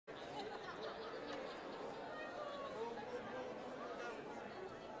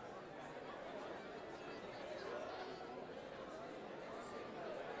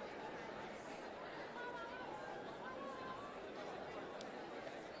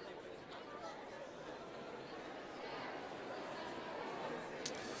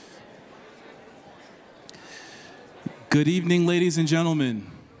Good evening, ladies and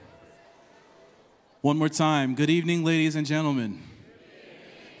gentlemen. One more time. Good evening, ladies and gentlemen.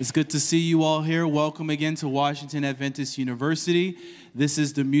 It's good to see you all here. Welcome again to Washington Adventist University. This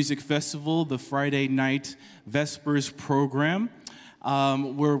is the Music Festival, the Friday night Vespers program.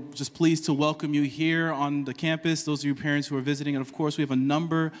 We're just pleased to welcome you here on the campus, those of you parents who are visiting. And of course, we have a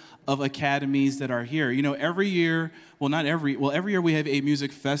number of academies that are here. You know, every year we have a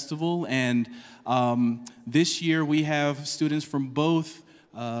music festival. And this year we have students from both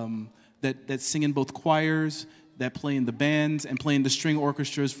that sing in both choirs, that play in the bands, and play in the string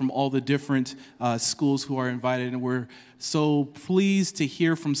orchestras from all the different schools who are invited. And we're so pleased to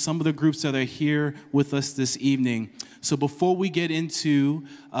hear from some of the groups that are here with us this evening. So before we get into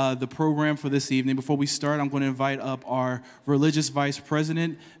the program for this evening, before we start, I'm going to invite up our religious vice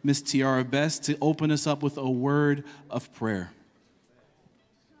president, Ms. Tiara Best, to open us up with a word of prayer.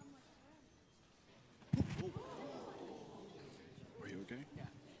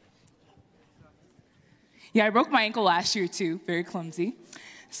 Yeah, I broke my ankle last year too, very clumsy.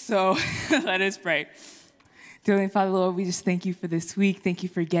 So let us pray. Dear Heavenly Father, Lord, we just thank you for this week. Thank you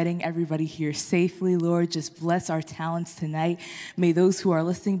for getting everybody here safely, Lord. Just bless our talents tonight. May those who are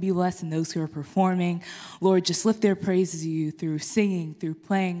listening be blessed and those who are performing, Lord, just lift their praises to you through singing, through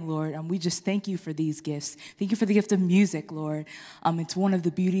playing, Lord. And we just thank you for these gifts. Thank you for the gift of music, Lord. It's one of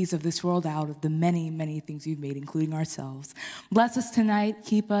the beauties of this world out of the many, many things you've made, including ourselves. Bless us tonight.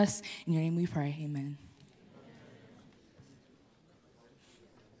 Keep us. In your name we pray. Amen.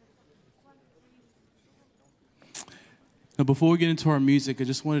 Now, before we get into our music, I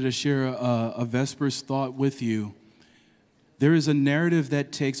just wanted to share a Vespers thought with you. There is a narrative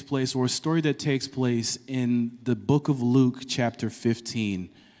that takes place, or a story that takes place in the book of Luke, chapter 15.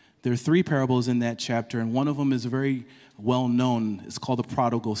 There are 3 parables in that chapter, and one of them is very well known. It's called the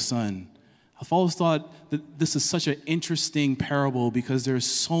prodigal son. I've always thought that this is such an interesting parable because there are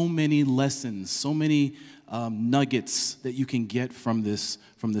so many lessons, so many nuggets that you can get from this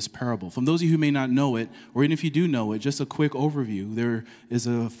parable. From those of you who may not know it, or even if you do know it, just a quick overview. There is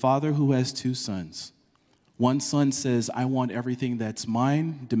a father who has 2 sons. One son says, I want everything that's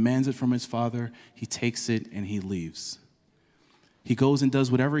mine, demands it from his father. He takes it and he leaves. He goes and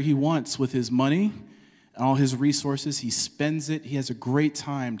does whatever he wants with his money and all his resources. He spends it. He has a great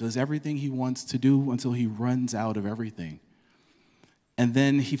time, does everything he wants to do until he runs out of everything. And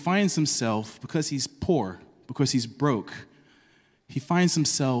then he finds himself, because he's poor, because he's broke, he finds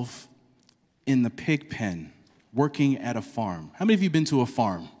himself in the pig pen, working at a farm. How many of you have been to a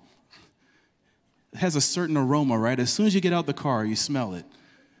farm? It has a certain aroma, right? As soon as you get out the car, you smell it.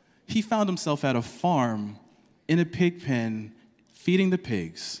 He found himself at a farm, in a pig pen, feeding the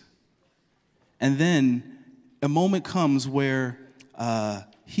pigs. And then a moment comes where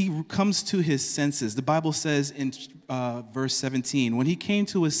he comes to his senses. The Bible says in verse 17, when he came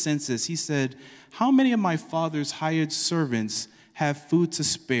to his senses, he said, how many of my father's hired servants have food to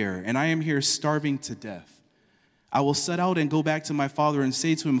spare, and I am here starving to death? I will set out and go back to my father and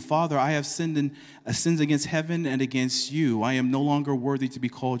say to him, Father, I have sinned against heaven and against you. I am no longer worthy to be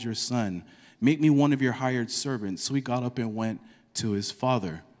called your son. Make me one of your hired servants. So he got up and went to his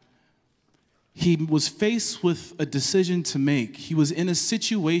father. He was faced with a decision to make. He was in a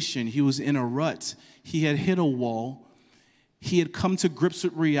situation. He was in a rut. He had hit a wall. He had come to grips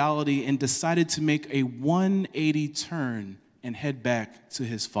with reality and decided to make a 180 turn and head back to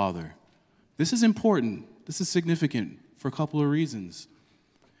his father. This is important. This is significant for a couple of reasons.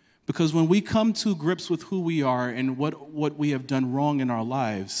 Because when we come to grips with who we are and what we have done wrong in our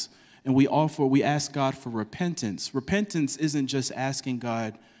lives, and we ask God for repentance. Repentance isn't just asking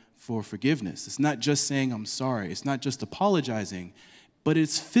God for forgiveness. It's not just saying, I'm sorry. It's not just apologizing, but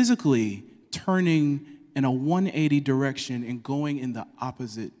it's physically turning in a 180 direction and going in the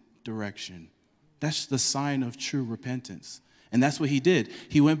opposite direction. That's the sign of true repentance. And that's what he did.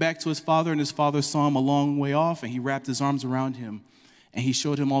 He went back to his father, and his father saw him a long way off, and he wrapped his arms around him, and he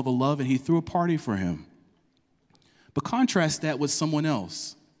showed him all the love, and he threw a party for him. But contrast that with someone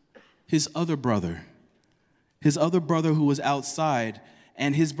else, his other brother who was outside.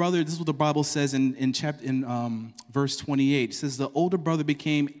 And his brother, this is what the Bible says in verse 28. It says, the older brother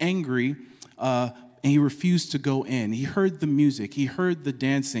became angry and he refused to go in. He heard the music. He heard the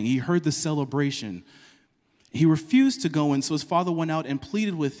dancing. He heard the celebration. He refused to go in, so his father went out and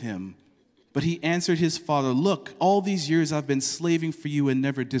pleaded with him. But he answered his father, look, all these years I've been slaving for you and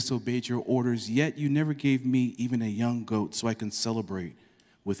never disobeyed your orders, yet you never gave me even a young goat so I can celebrate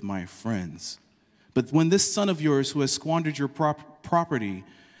with my friends. But when this son of yours who has squandered your property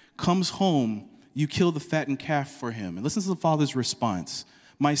comes home, you kill the fattened calf for him. And listen to the father's response.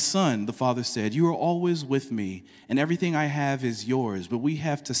 My son, the father said, you are always with me, and everything I have is yours, but we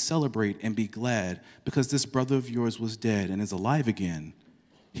have to celebrate and be glad because this brother of yours was dead and is alive again.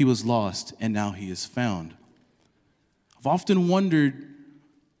 He was lost, and now he is found. I've often wondered,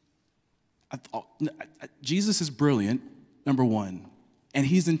 Jesus is brilliant, number one, and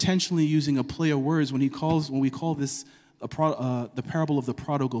he's intentionally using a play of words when we call this the parable of the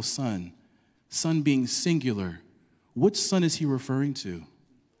prodigal son, son being singular. Which son is he referring to?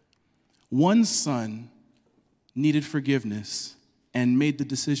 One son needed forgiveness and made the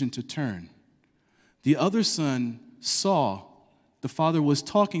decision to turn. The other son saw the father was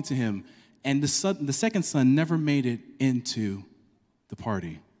talking to him, and the second son never made it into the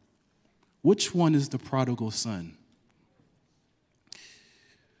party. Which one is the prodigal son?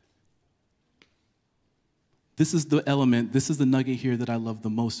 This is the element, this is the nugget here that I love the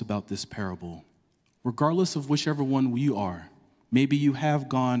most about this parable. Regardless of whichever one you are, maybe you have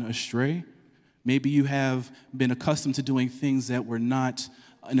gone astray. Maybe you have been accustomed to doing things that were not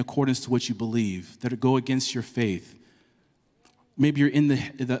in accordance to what you believe, that go against your faith. Maybe you're in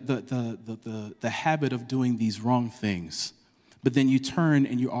the habit of doing these wrong things, but then you turn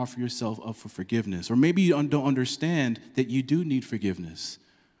and you offer yourself up for forgiveness. Or maybe you don't understand that you do need forgiveness,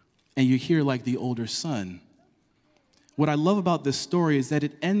 and you're here like the older son. What I love about this story is that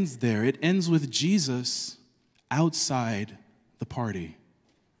it ends there. It ends with Jesus outside the party.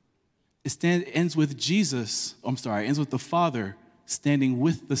 It ends with it ends with the Father standing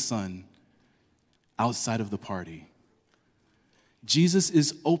with the Son outside of the party. Jesus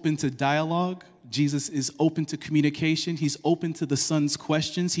is open to dialogue. Jesus is open to communication. He's open to the Son's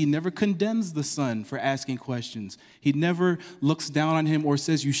questions. He never condemns the Son for asking questions. He never looks down on him or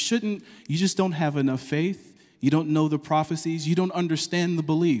says, you just don't have enough faith. You don't know the prophecies. You don't understand the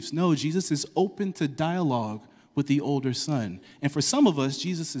beliefs. No, Jesus is open to dialogue with the older son. And for some of us,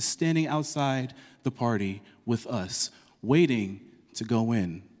 Jesus is standing outside the party with us, waiting to go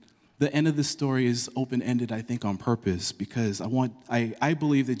in. The end of the story is open-ended, I think, on purpose, because I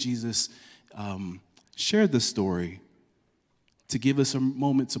believe that Jesus shared the story to give us a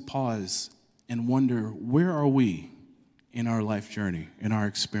moment to pause and wonder, where are we in our life journey, in our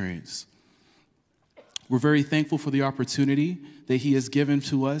experience? We're very thankful for the opportunity that he has given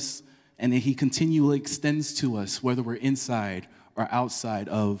to us and that he continually extends to us, whether we're inside or outside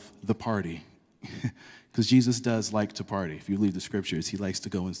of the party. Because Jesus does like to party. If you read the scriptures, he likes to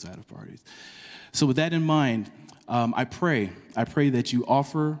go inside of parties. So with that in mind, I pray that you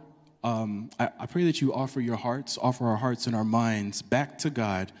offer your hearts, offer our hearts and our minds back to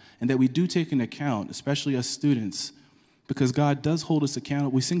God, and that we do take into account, especially as students, because God does hold us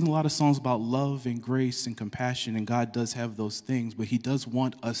accountable. We sing a lot of songs about love and grace and compassion, and God does have those things, but he does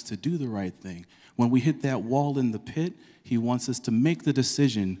want us to do the right thing. When we hit that wall in the pit, he wants us to make the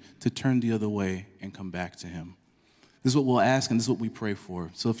decision to turn the other way and come back to him. This is what we'll ask, and this is what we pray for.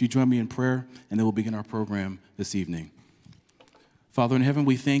 So if you join me in prayer, and then we'll begin our program this evening. Father in heaven,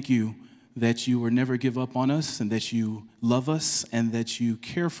 we thank you that you will never give up on us, and that you love us, and that you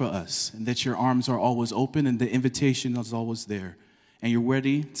care for us, and that your arms are always open, and the invitation is always there. And you're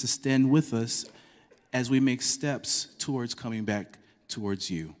ready to stand with us as we make steps towards coming back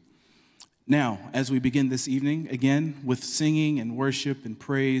towards you. Now, as we begin this evening, again, with singing and worship and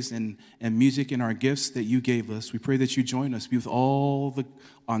praise and music and our gifts that you gave us, we pray that you join us, be with all the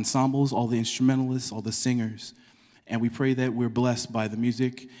ensembles, all the instrumentalists, all the singers. And we pray that we're blessed by the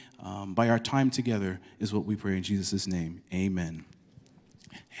music, by our time together, is what we pray in Jesus' name. Amen.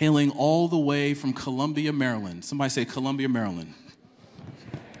 Hailing all the way from Columbia, Maryland. Somebody say Columbia, Maryland.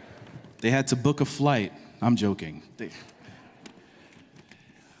 They had to book a flight. I'm joking.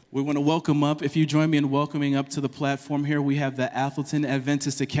 We want to welcome up, if you join me in welcoming up to the platform here, we have the Athelton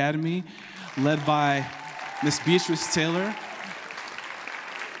Adventist Academy, led by Miss Beatrice Taylor.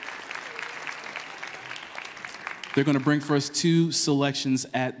 They're going to bring for us 2 selections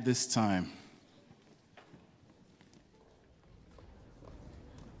at this time.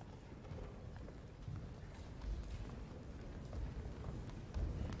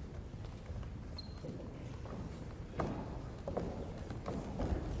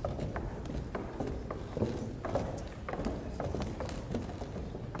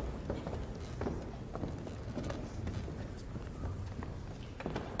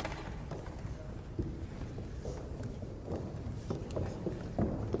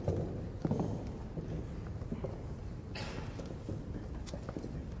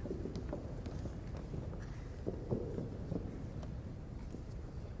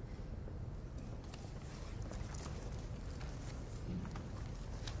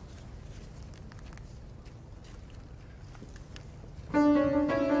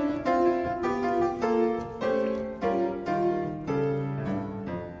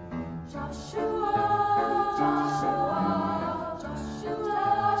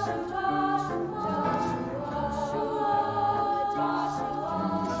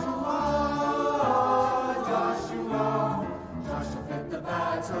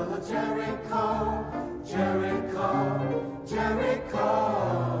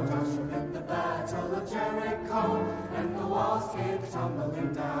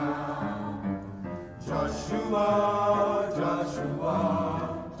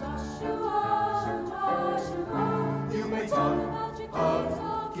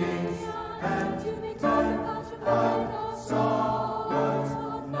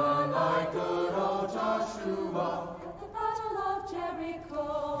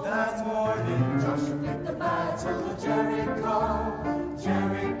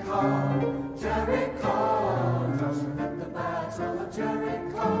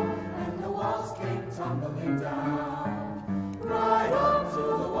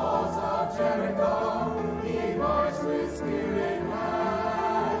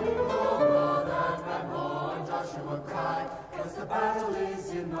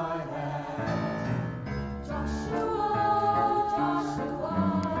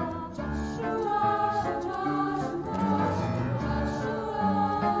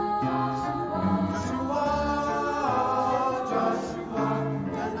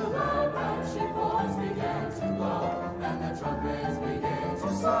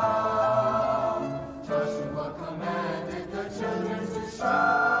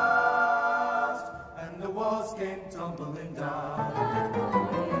 tumbling down.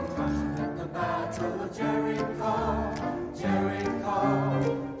 Joshua at the battle of Jericho, Jericho,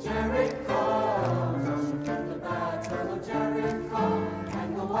 Jericho. Joshua at the battle of Jericho,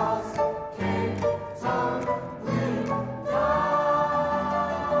 and the walls came tumbling down.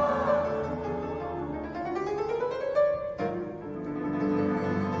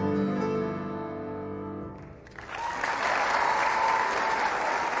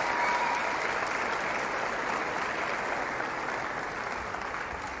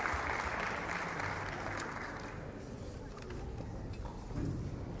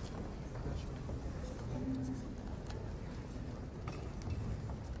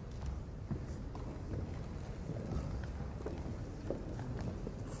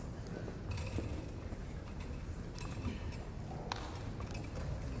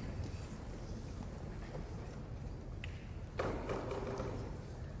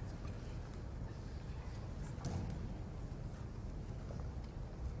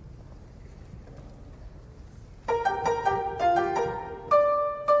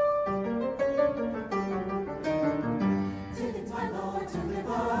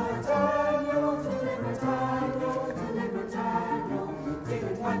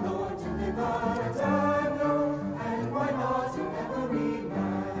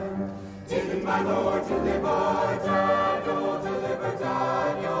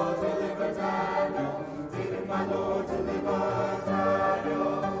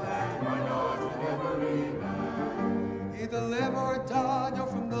 He delivered Daniel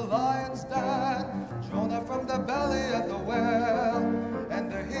from the lion's den, Jonah from the belly of the whale,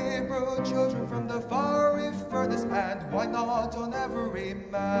 and the Hebrew children from the fiery furnace, and why not on every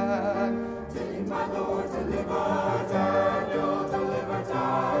man? Did my Lord deliver Daniel, deliver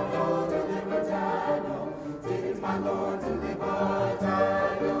Daniel, deliver Daniel? Did my Lord deliver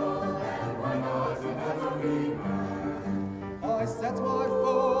Daniel, and why not on every man? I set my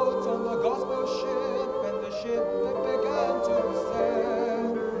foot on the gospel ship, and the ship that began to sail.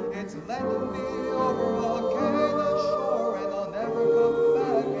 It's landed me over a Canaan shore, and I'll never come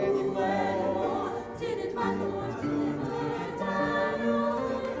back anymore. Did my Lord deliver Daniel,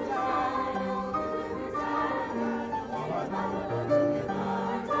 deliver Daniel, deliver Daniel? Did my Lord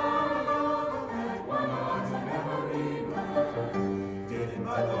deliver Daniel, and why not on every man? Did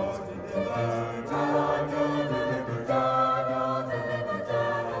my Lord deliver Daniel, deliver Daniel, deliver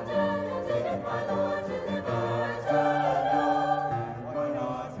Daniel? Did my Lord deliver Daniel? Why not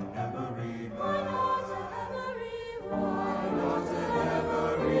on every man? Why not on every man? Why not on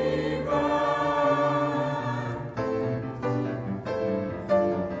every man?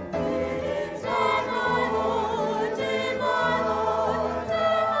 Did my Lord, did my Lord,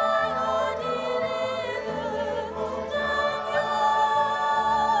 did my Lord deliver Daniel?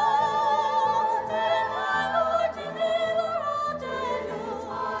 Did my Lord deliver Daniel?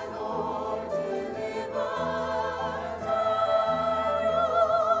 Did my Lord deliver Daniel?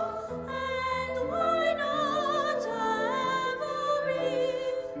 And why not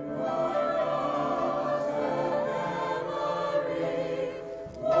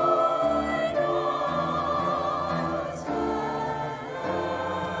every? Why not every? Why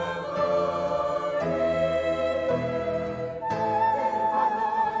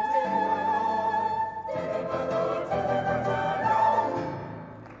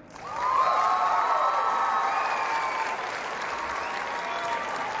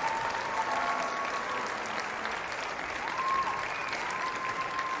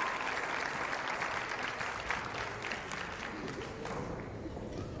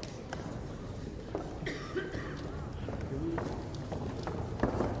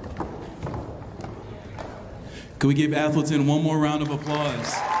Can we give Athelton one more round of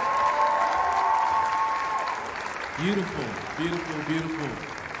applause? Beautiful, beautiful, beautiful,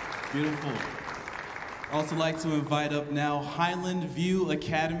 beautiful. I'd also like to invite up now Highland View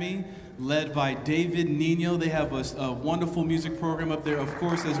Academy, led by David Nino. They have a wonderful music program up there, of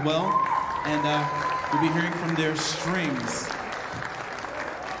course, as well. And we'll be hearing from their strings.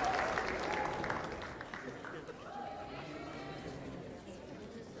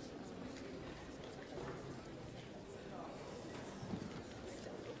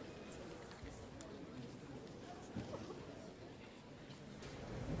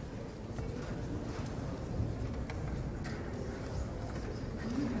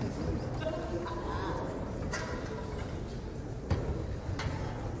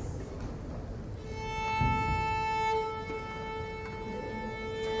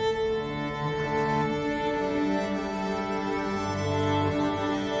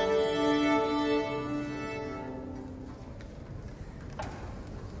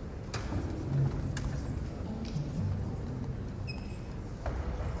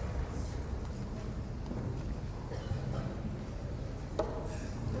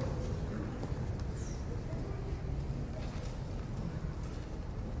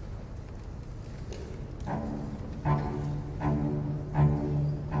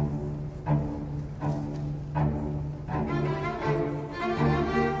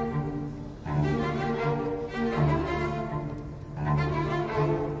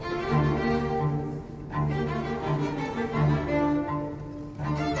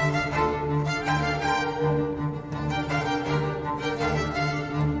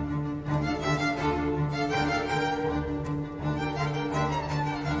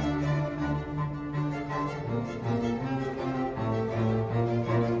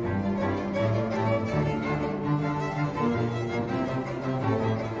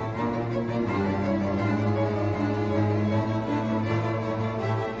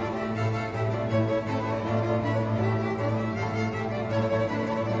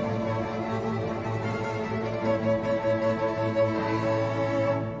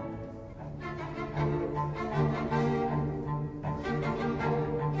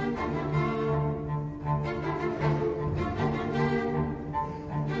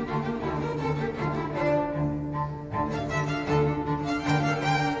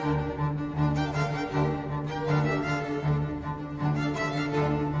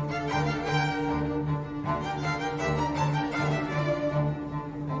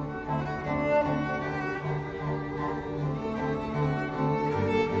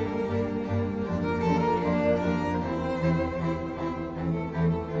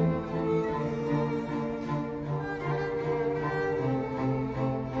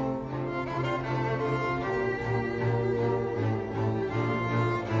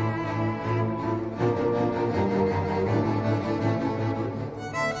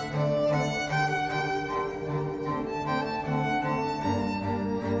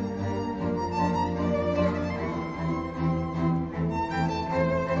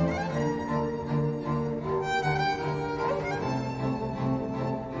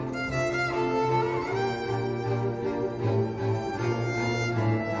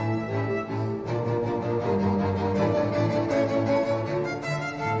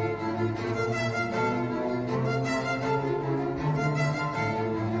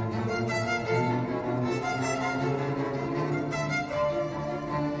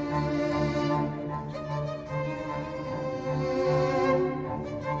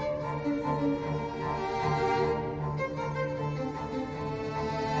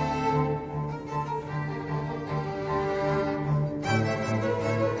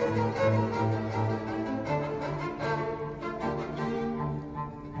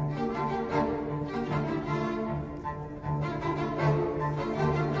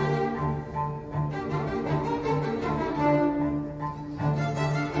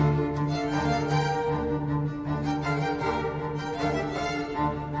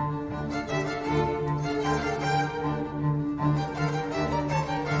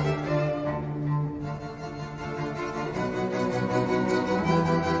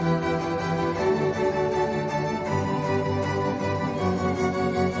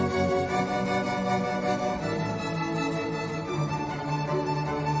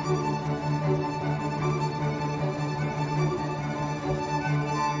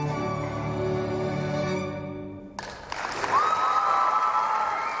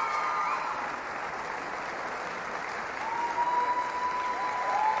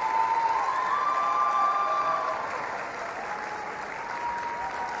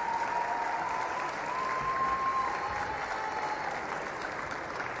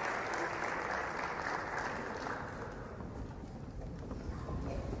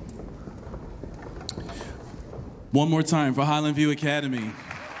 One more time for Highland View Academy.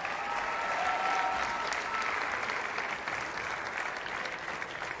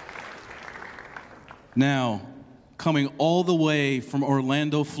 Now, coming all the way from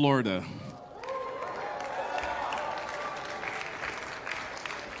Orlando, Florida,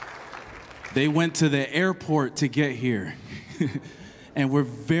 they went to the airport to get here. And we're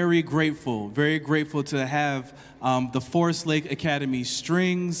very grateful to have the Forest Lake Academy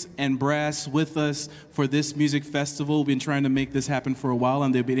strings and brass with us for this music festival. We've been trying to make this happen for a while,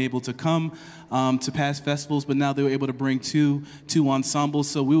 and they've been able to come to past festivals, but now they were able to bring two ensembles.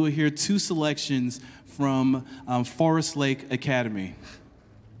 So we will hear two selections from Forest Lake Academy.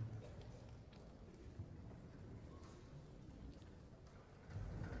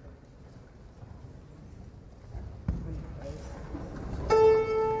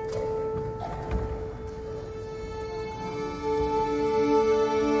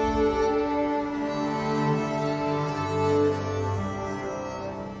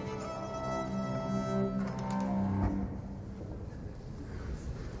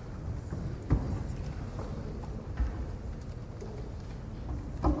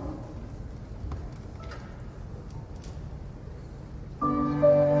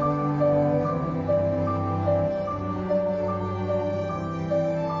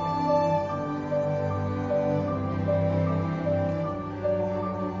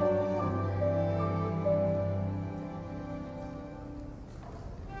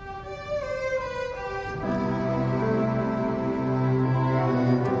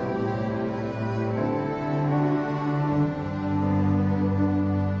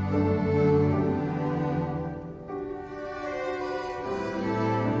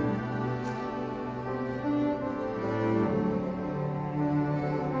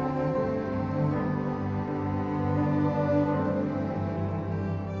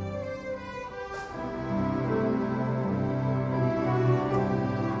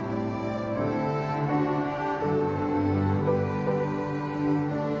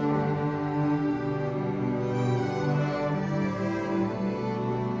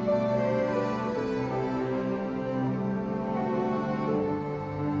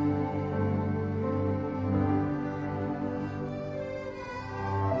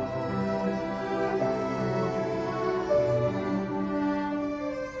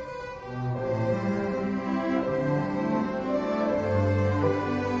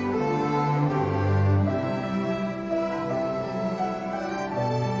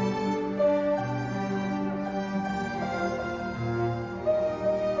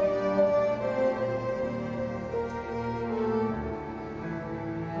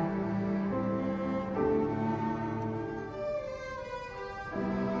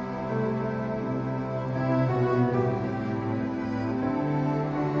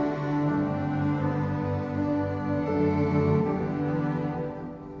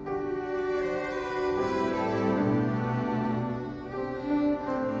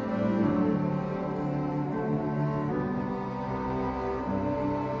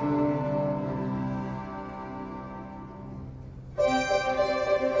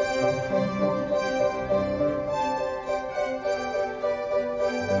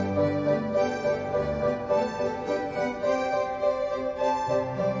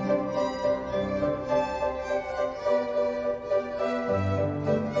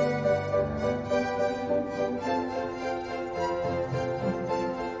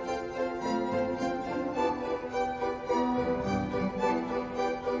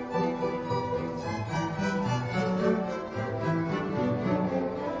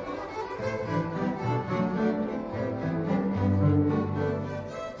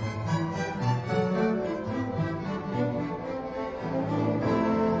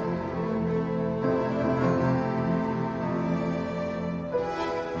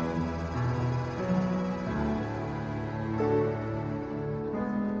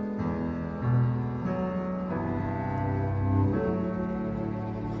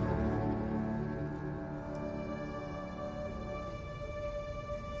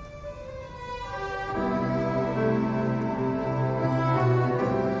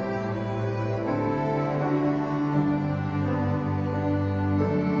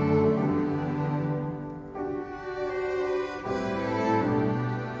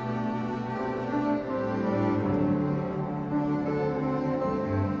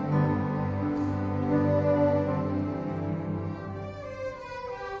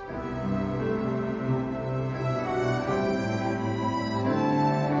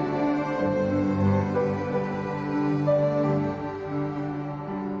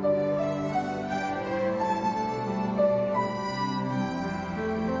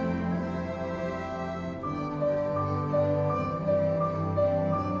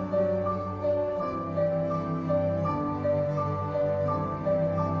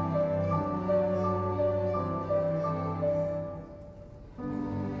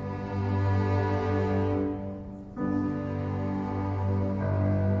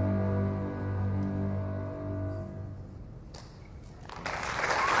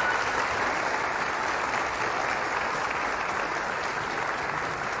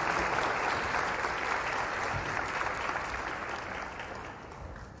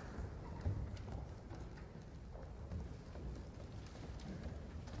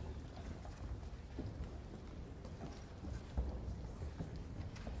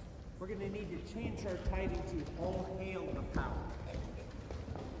 we're going to need to change our tithing to all hail the power.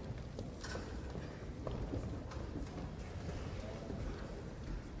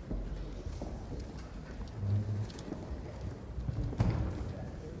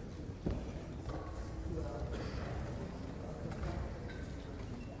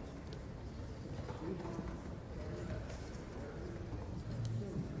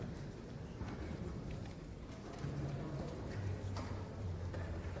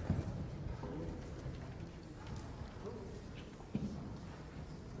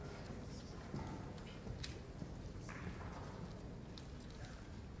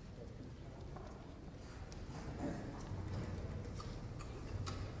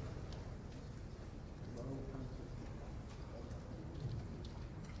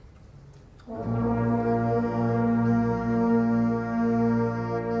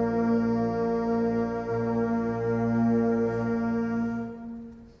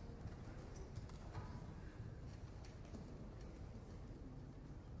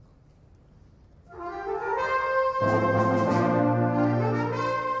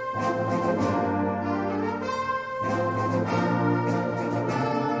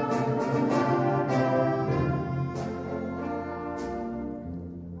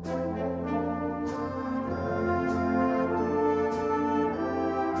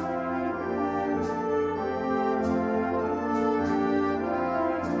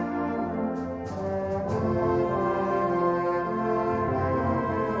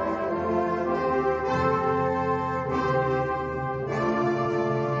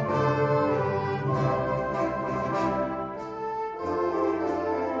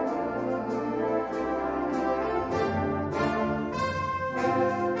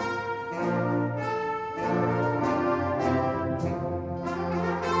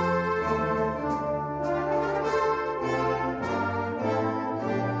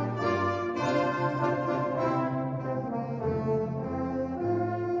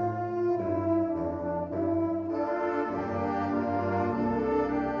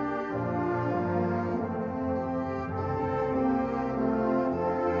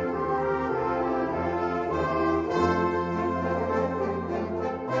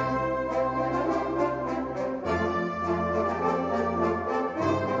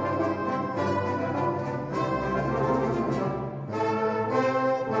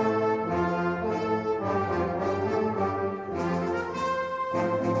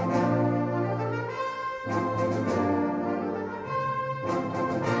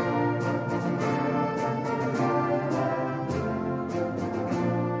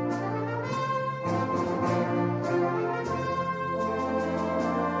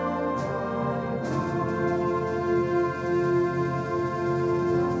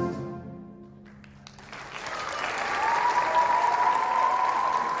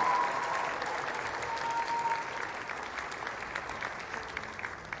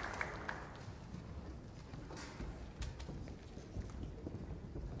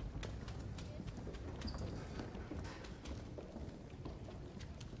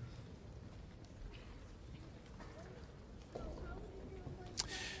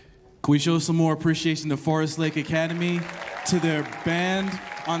 Can we show some more appreciation to Forest Lake Academy, to their band,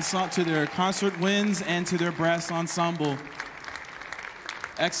 to their concert winds, and to their brass ensemble?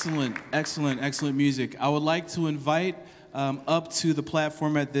 Excellent, excellent, excellent music. I would like to invite up to the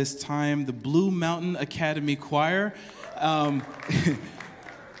platform at this time the Blue Mountain Academy Choir,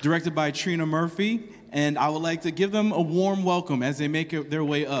 directed by Trina Murphy, and I would like to give them a warm welcome as they make their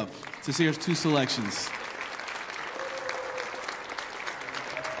way up to see our two selections.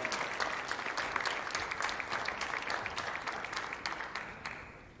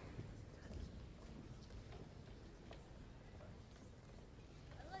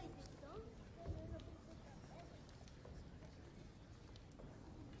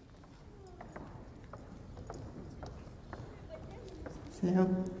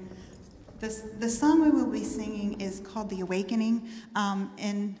 So, the song we will be singing is called The Awakening.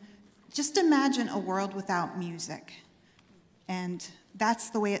 And just imagine a world without music. And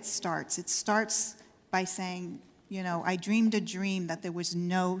that's the way it starts. It starts by saying, you know, I dreamed a dream that there was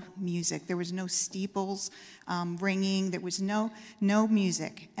no music. There was no steeples ringing. There was no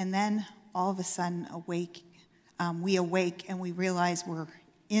music. And then all of a sudden we awake and we realize we're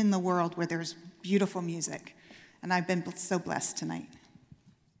in the world where there's beautiful music. And I've been so blessed tonight.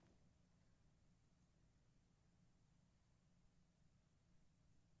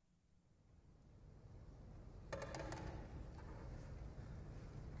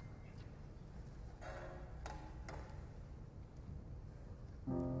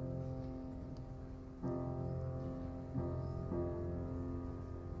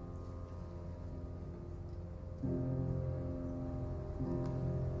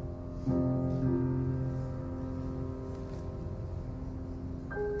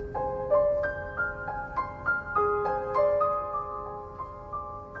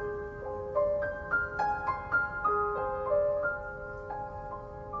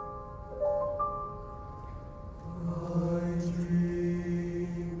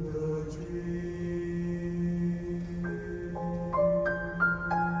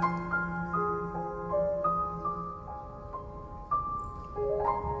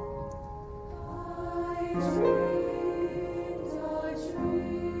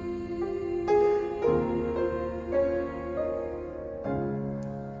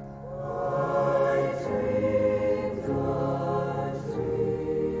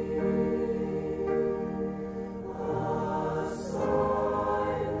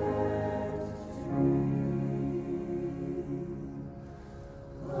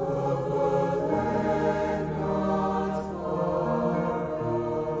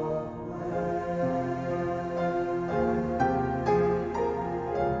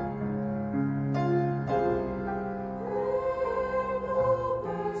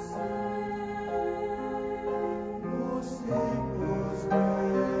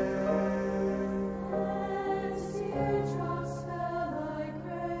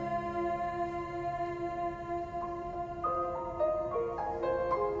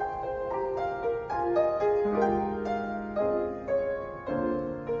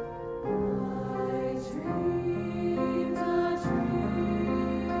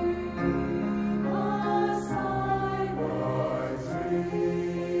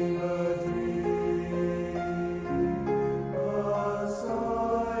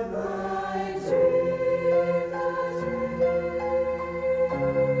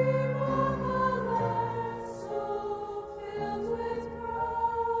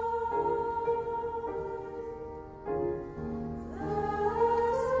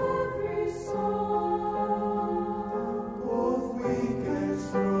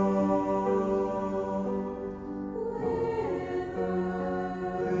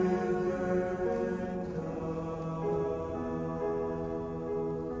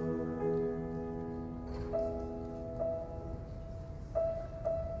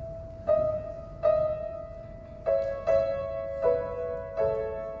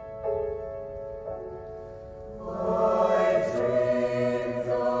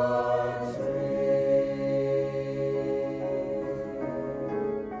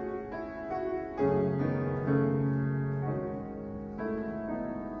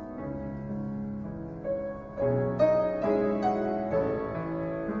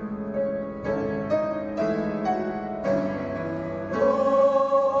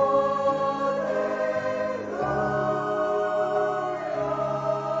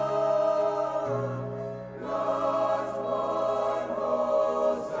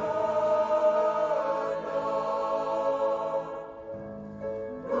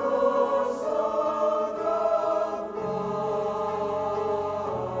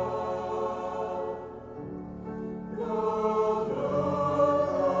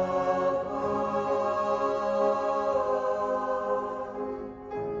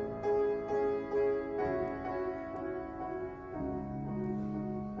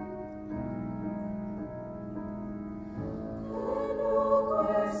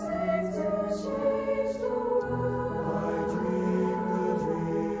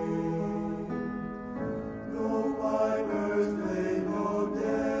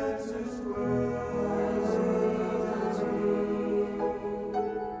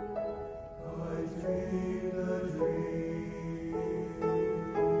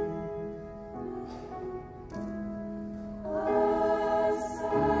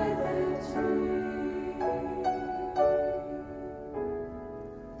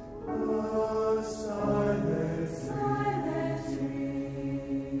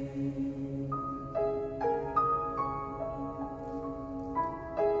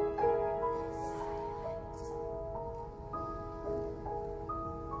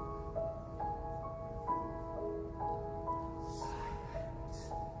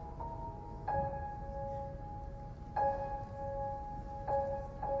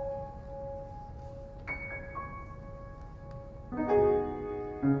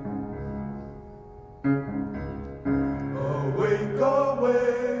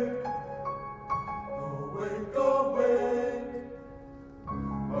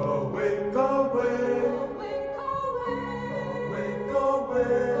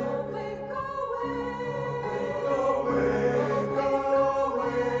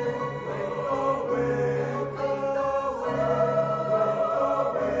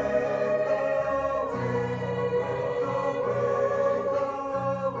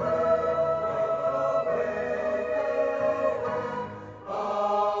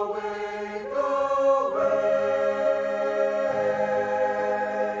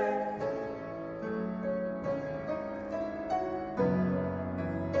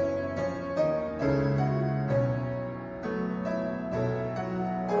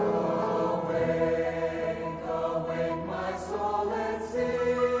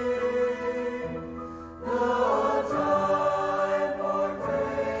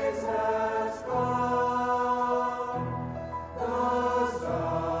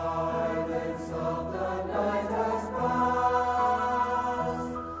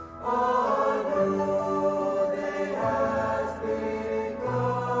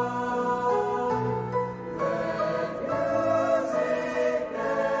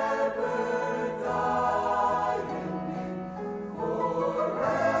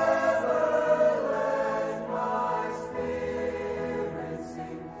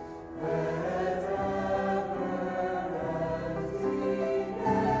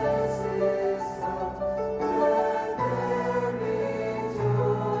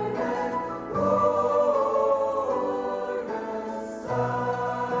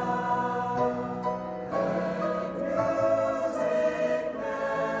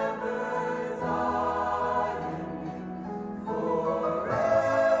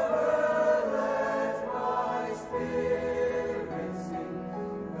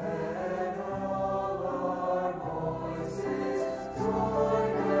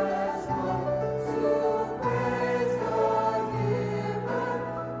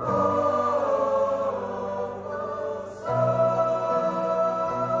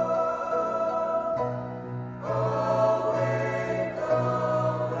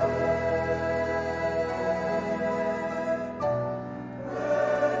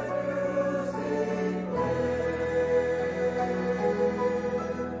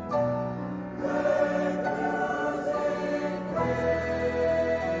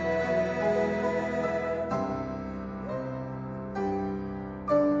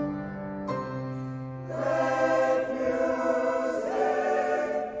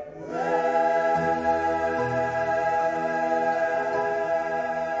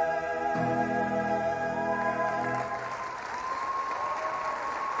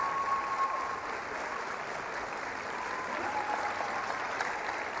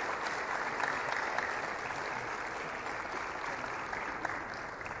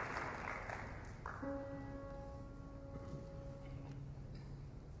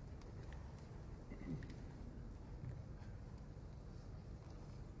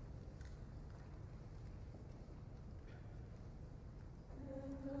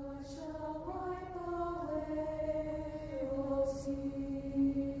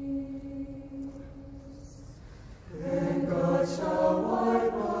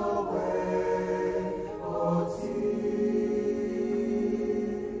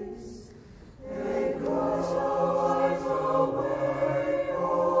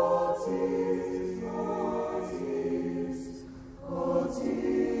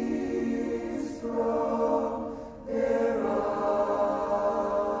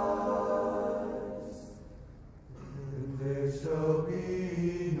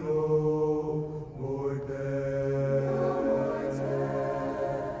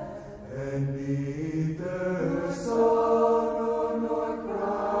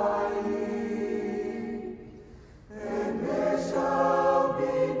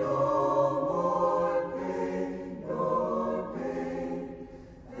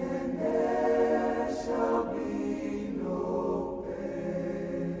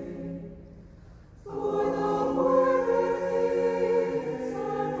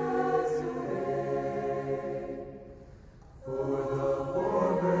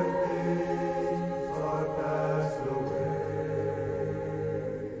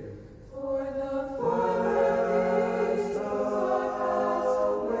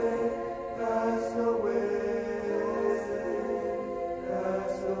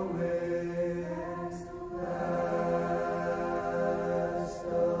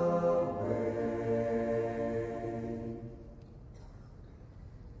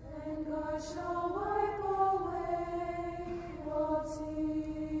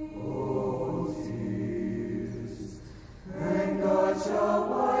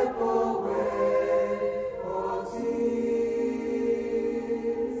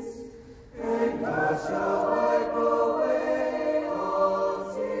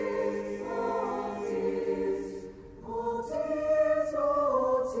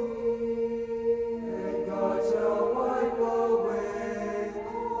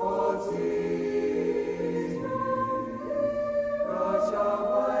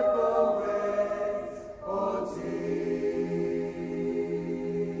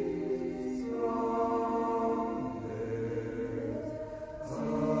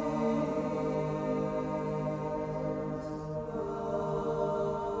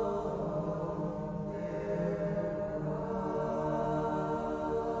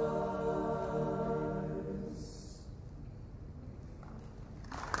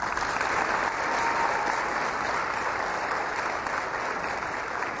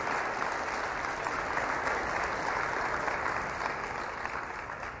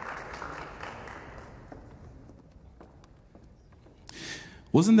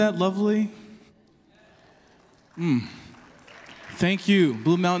 Wasn't that lovely? Thank you,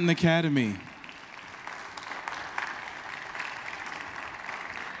 Blue Mountain Academy.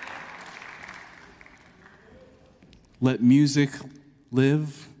 Let music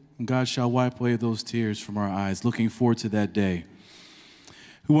live, and God shall wipe away those tears from our eyes. Looking forward to that day.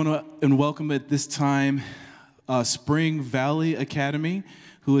 We want to and welcome at this time Spring Valley Academy,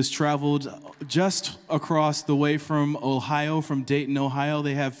 who has traveled just across the way from Ohio, from Dayton, Ohio.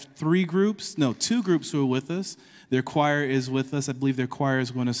 They have two groups who are with us. Their choir is with us. I believe their choir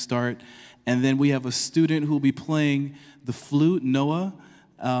is going to start. And then we have a student who will be playing the flute, Noah,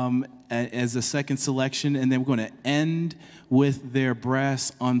 as a second selection. And then we're going to end with their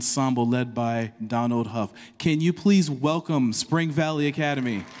brass ensemble led by Donald Huff. Can you please welcome Spring Valley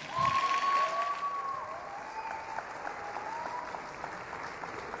Academy?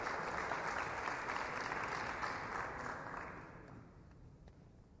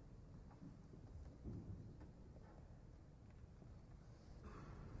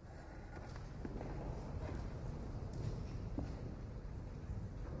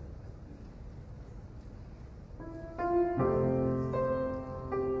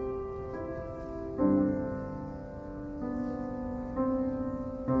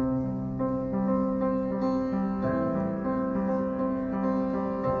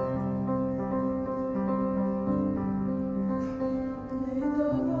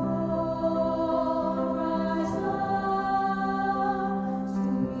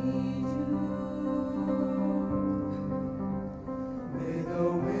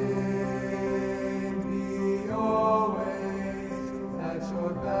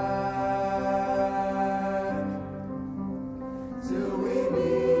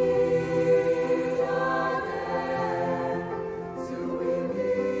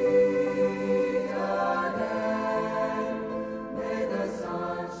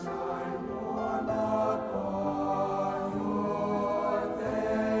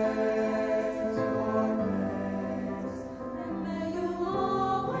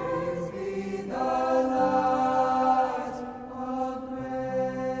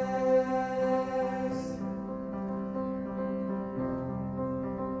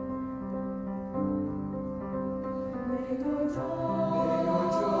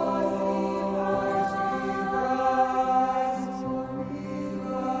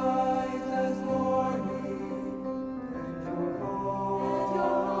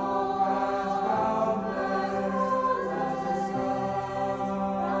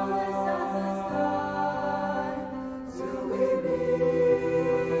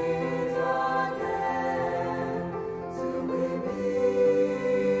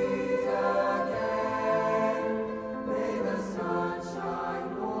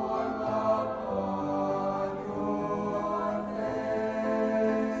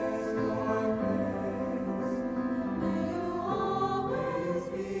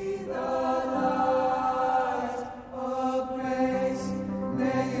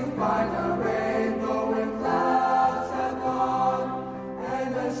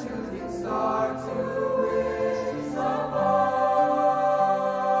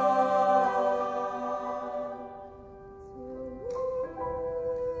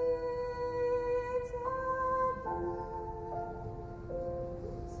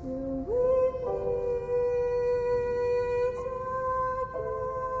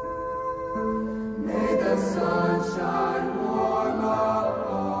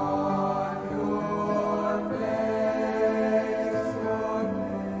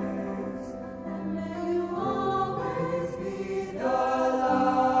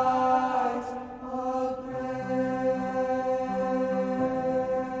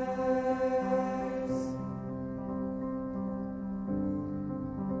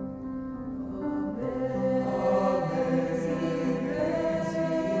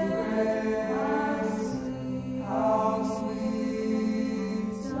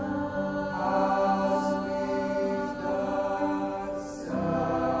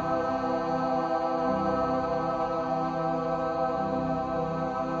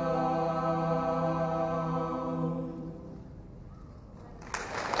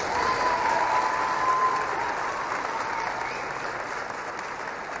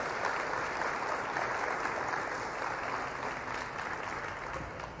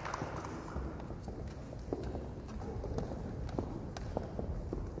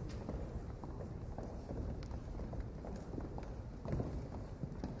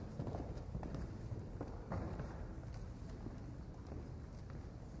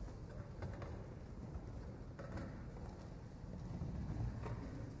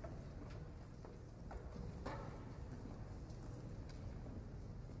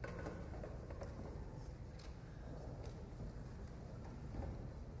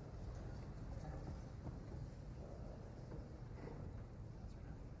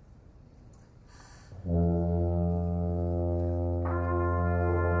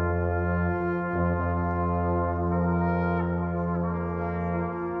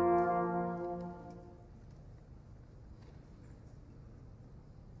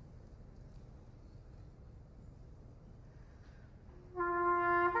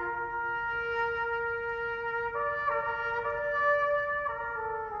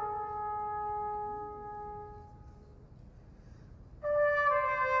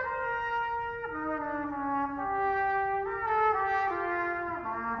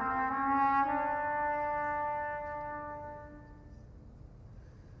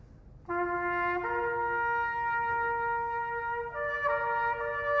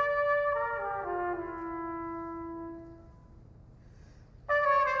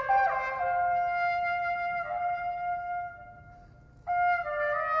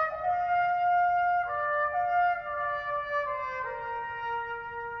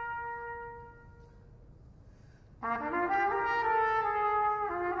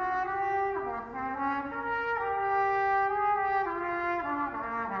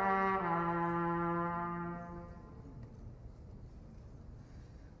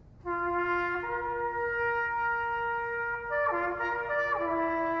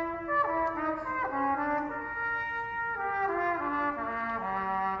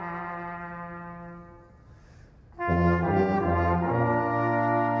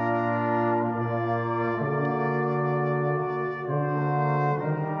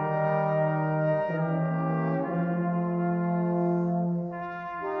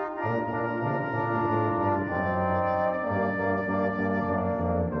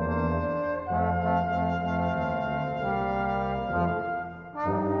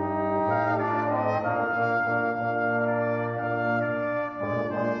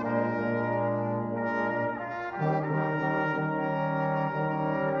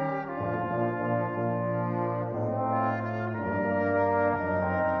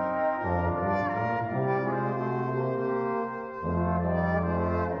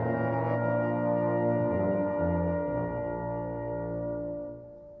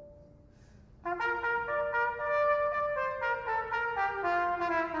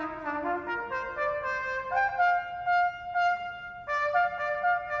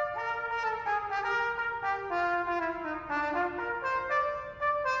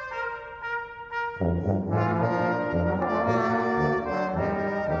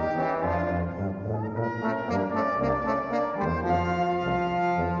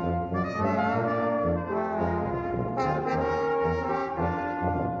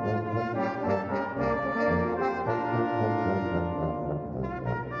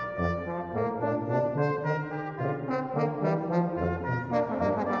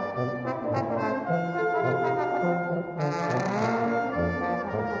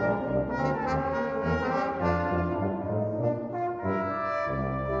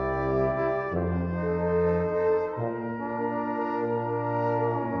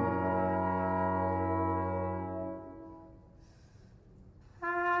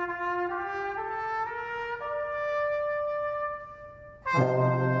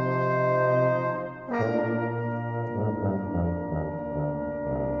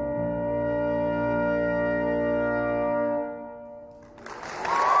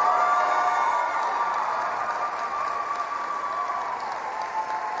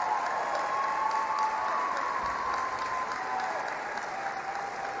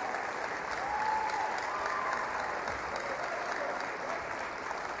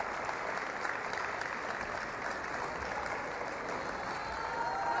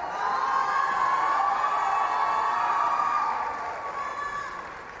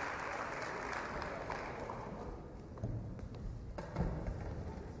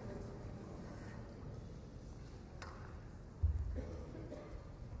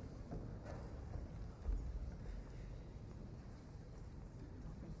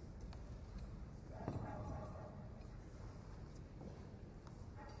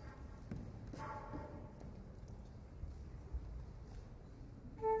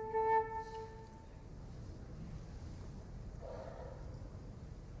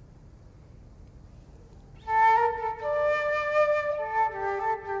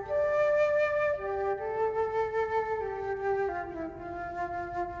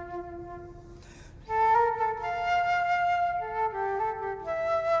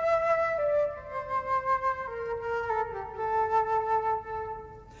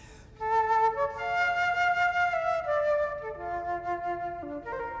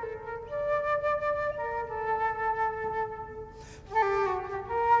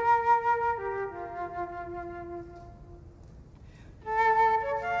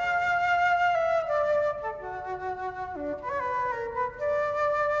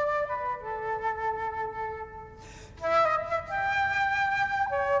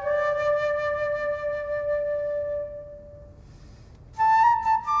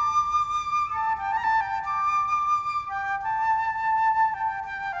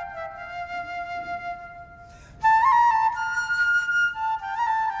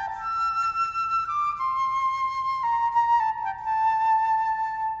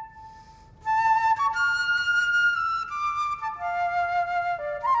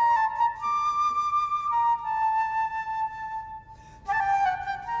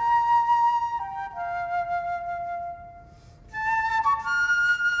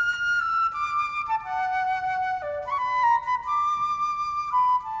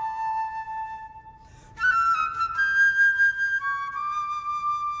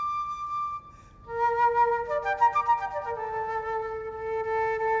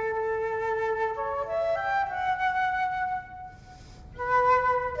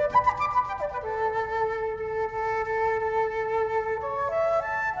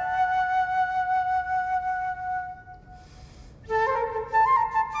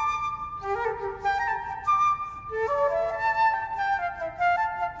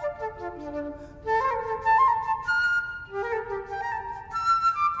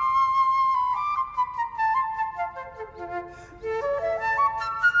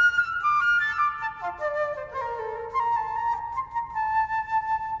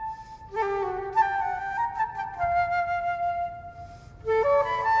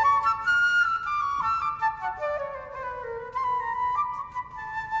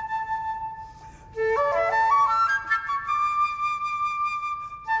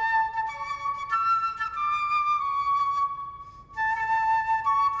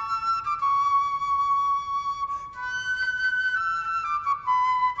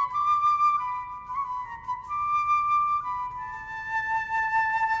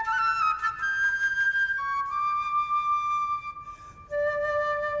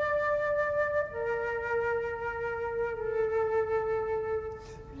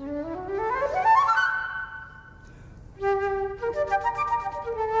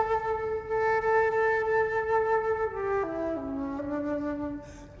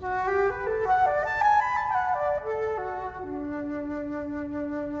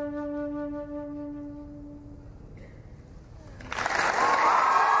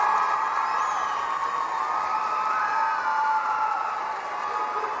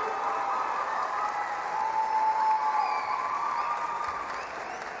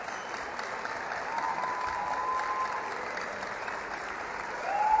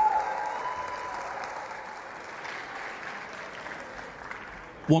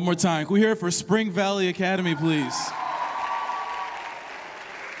 One more time. Can we hear it for Spring Valley Academy, please?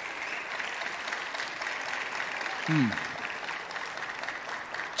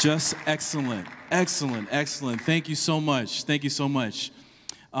 Just excellent. Excellent. Excellent. Thank you so much. Thank you so much.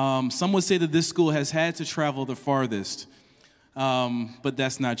 Some would say that this school has had to travel the farthest, but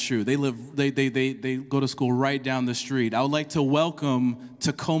that's not true. They go to school right down the street. I would like to welcome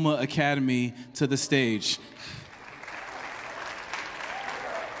Tacoma Academy to the stage.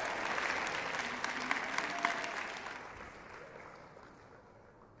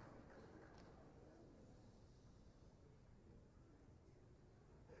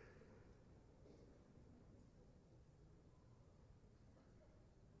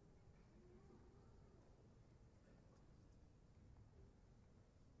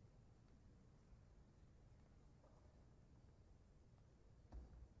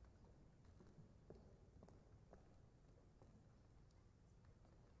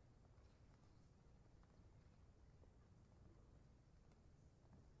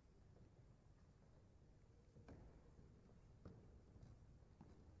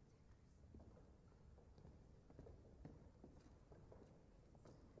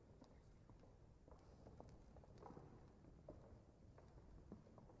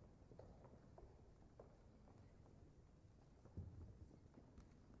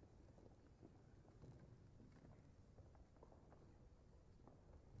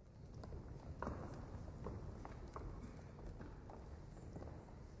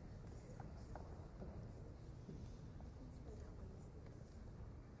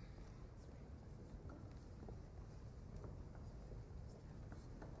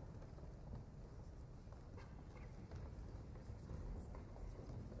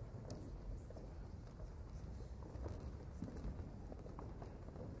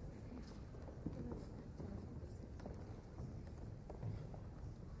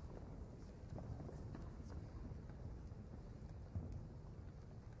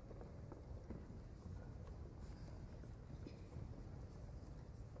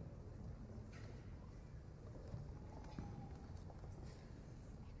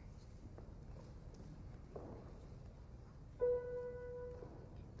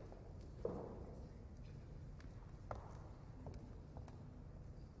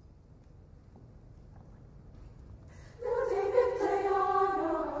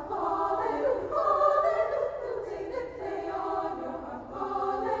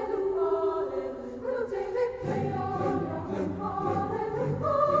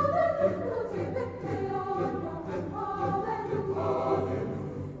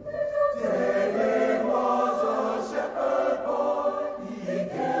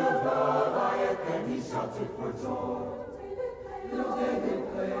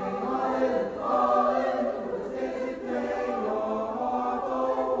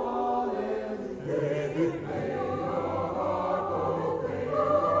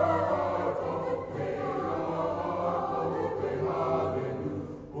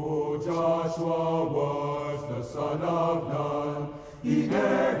 Joshua was the son of Nun. He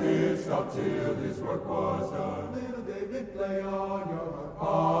ne'er did stop till his work was done. Little David, play on your harp.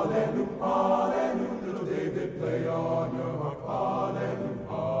 Hallelujah, hallelujah. Little David, play on your harp. Hallelujah,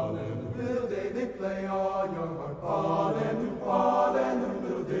 hallelujah. Little David, play on your harp. Hallelujah, hallelujah.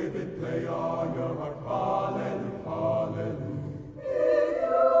 Little David, play on your harp. Hallelujah, hallelujah.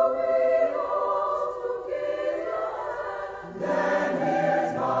 Then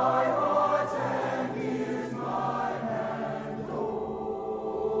here's my heart and here's my hand, oh.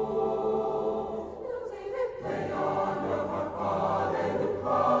 Little David, play on your harp, hallelujah,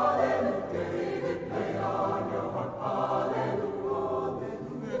 hallelujah. David, play on your harp, hallelujah, hallelujah.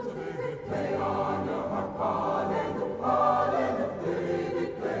 Little David, play on your harp, hallelujah, hallelujah.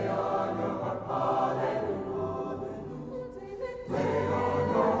 David, play on your harp, hallelujah.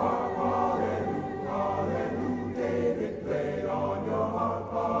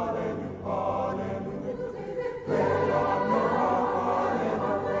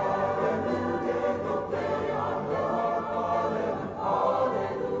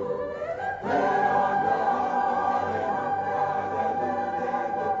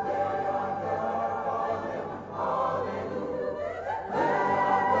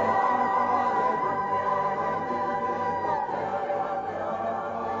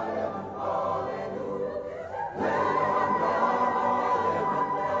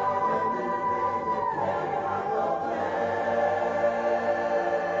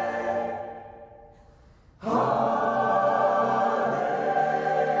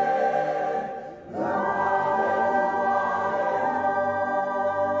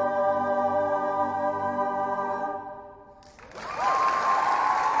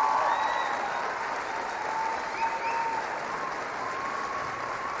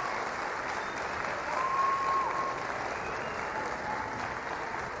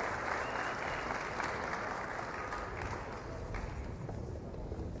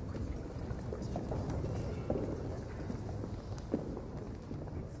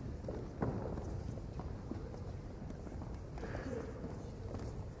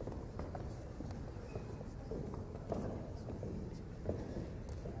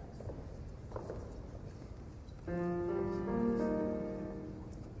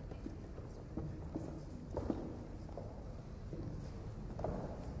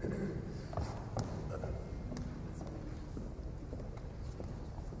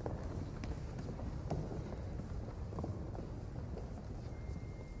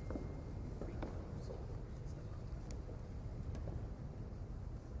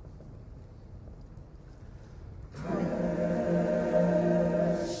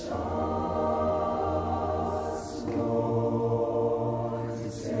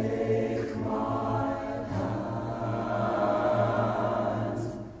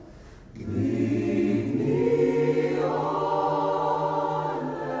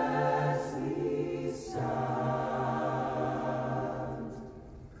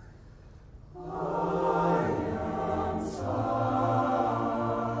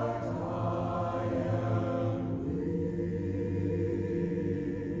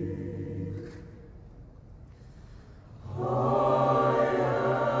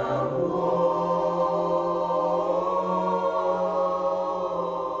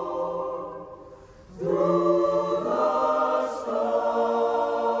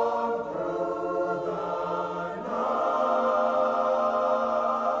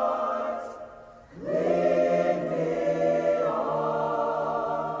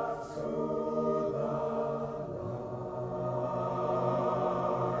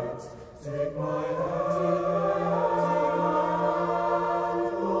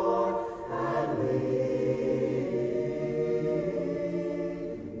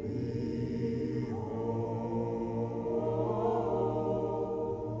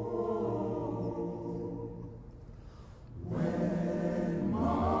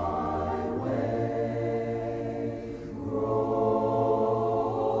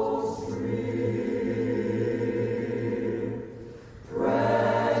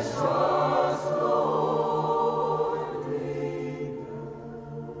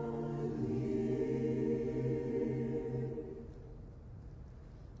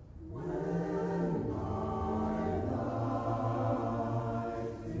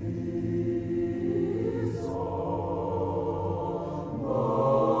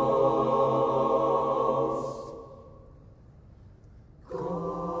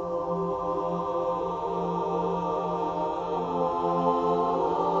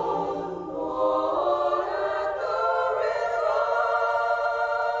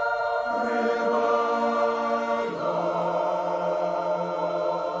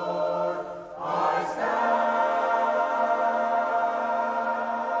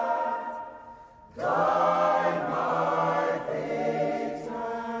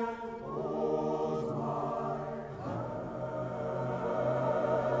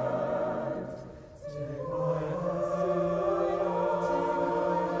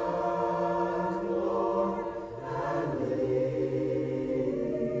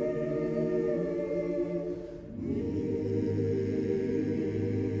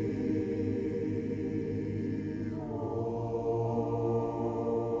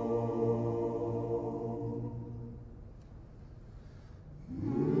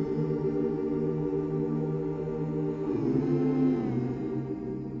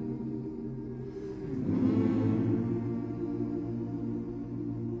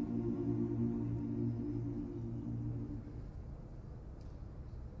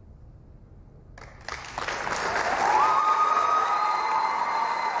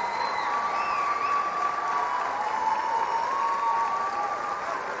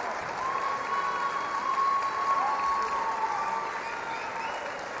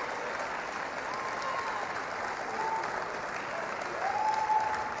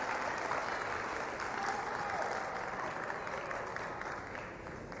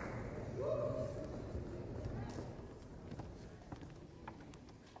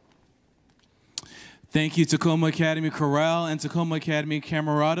 Thank you, Tacoma Academy Chorale and Tacoma Academy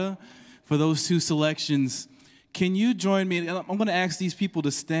Camerata, for those two selections. Can you join me? I'm going to ask these people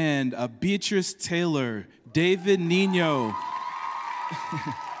to stand. Beatrice Taylor, David Nino,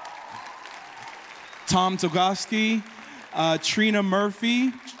 Tom Togoski, Trina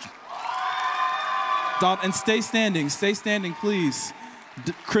Murphy, and stay standing, please.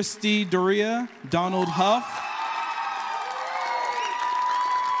 Christy Doria, Donald Huff,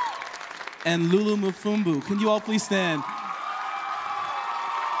 and Lulu Mufumbu. Can you all please stand?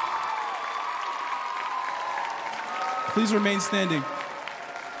 Please remain standing.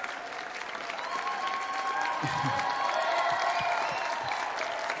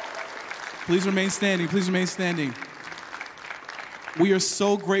 Please remain standing. Please remain standing. We are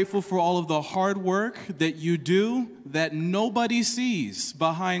so grateful for all of the hard work that you do that nobody sees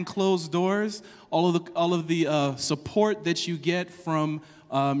behind closed doors, all of the support that you get from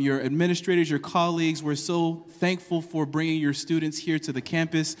your administrators, your colleagues. We're so thankful for bringing your students here to the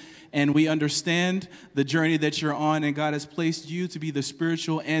campus, and we understand the journey that you're on, and God has placed you to be the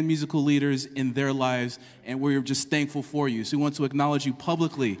spiritual and musical leaders in their lives, and we're just thankful for you. So we want to acknowledge you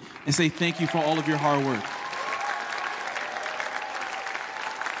publicly and say thank you for all of your hard work.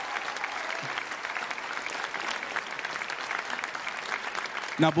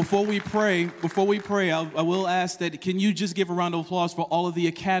 Now, before we pray, I will ask that, can you just give a round of applause for all of the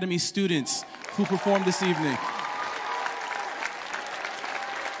Academy students who performed this evening?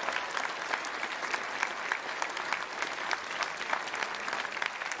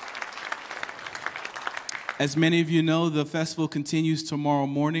 As many of you know, the festival continues tomorrow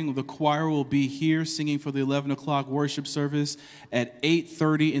morning. The choir will be here singing for the 11 o'clock worship service at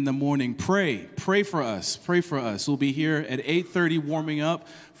 8:30 in the morning. Pray for us. We'll be here at 8:30 warming up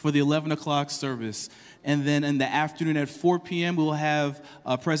for the 11 o'clock service. And then in the afternoon at 4 p.m., we'll have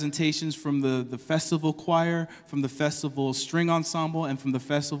presentations from the festival choir, from the festival string ensemble, and from the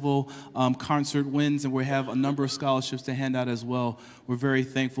festival concert winds. And we have a number of scholarships to hand out as well. We're very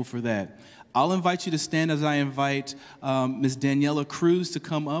thankful for that. I'll invite you to stand as I invite Ms. Daniela Cruz to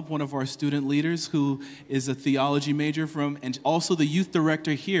come up, one of our student leaders who is a theology major and also the youth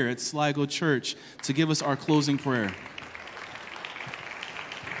director here at Sligo Church, to give us our closing prayer.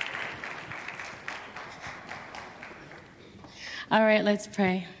 All right, let's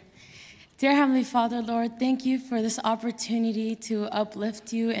pray. Dear Heavenly Father, Lord, thank you for this opportunity to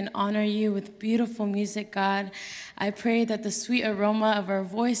uplift you and honor you with beautiful music, God. I pray that the sweet aroma of our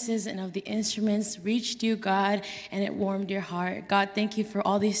voices and of the instruments reached you, God, and it warmed your heart. God, thank you for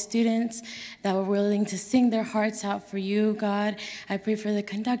all these students that were willing to sing their hearts out for you, God. I pray for the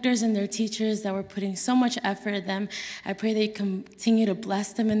conductors and their teachers that were putting so much effort in them. I pray that you continue to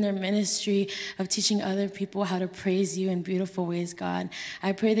bless them in their ministry of teaching other people how to praise you in beautiful ways, God.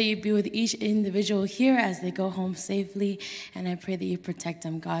 I pray that you be with each individual here as they go home safely, and I pray that you protect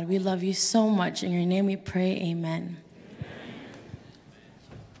them, God. We love you so much. In your name we pray, amen.